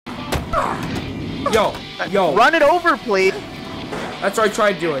Yo. Run it over, please. That's what I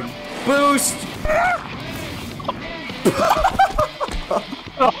tried doing. Boost.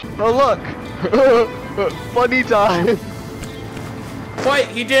 Oh, look. Funny time. What?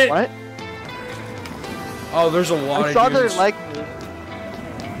 He did. What? Oh, there's a lot I of saw dudes. their leg move.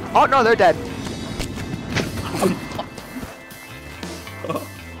 Oh, no, they're dead.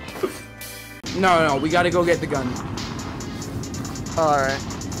 No, we gotta go get the gun. Alright.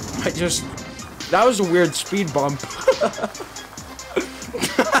 That was a weird speed bump.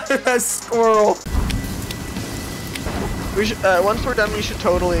 That squirrel. We should, once we're done, we should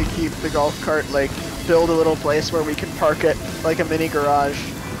totally keep the golf cart, like, build a little place where we can park it, like a mini garage.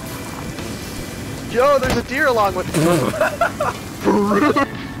 Yo, there's a deer along with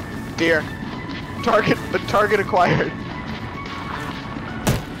deer. Target acquired.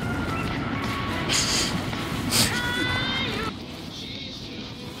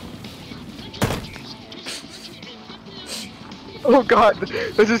 Oh god,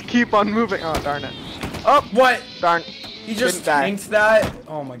 let's just keep on moving. Oh darn it. Oh, what? Darn. He just tanked that?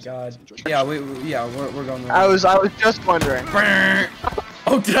 Oh my god. Yeah, we're going there. I was just wondering.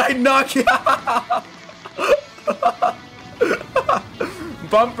 Oh, did I knock you out?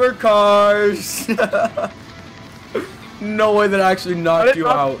 Bumper cars. No way that actually knocked you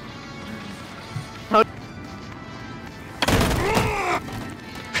out.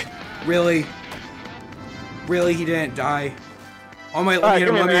 Really? Really, he didn't die? Oh my, let me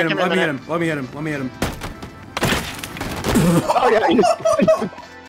hit him. Oh yeah,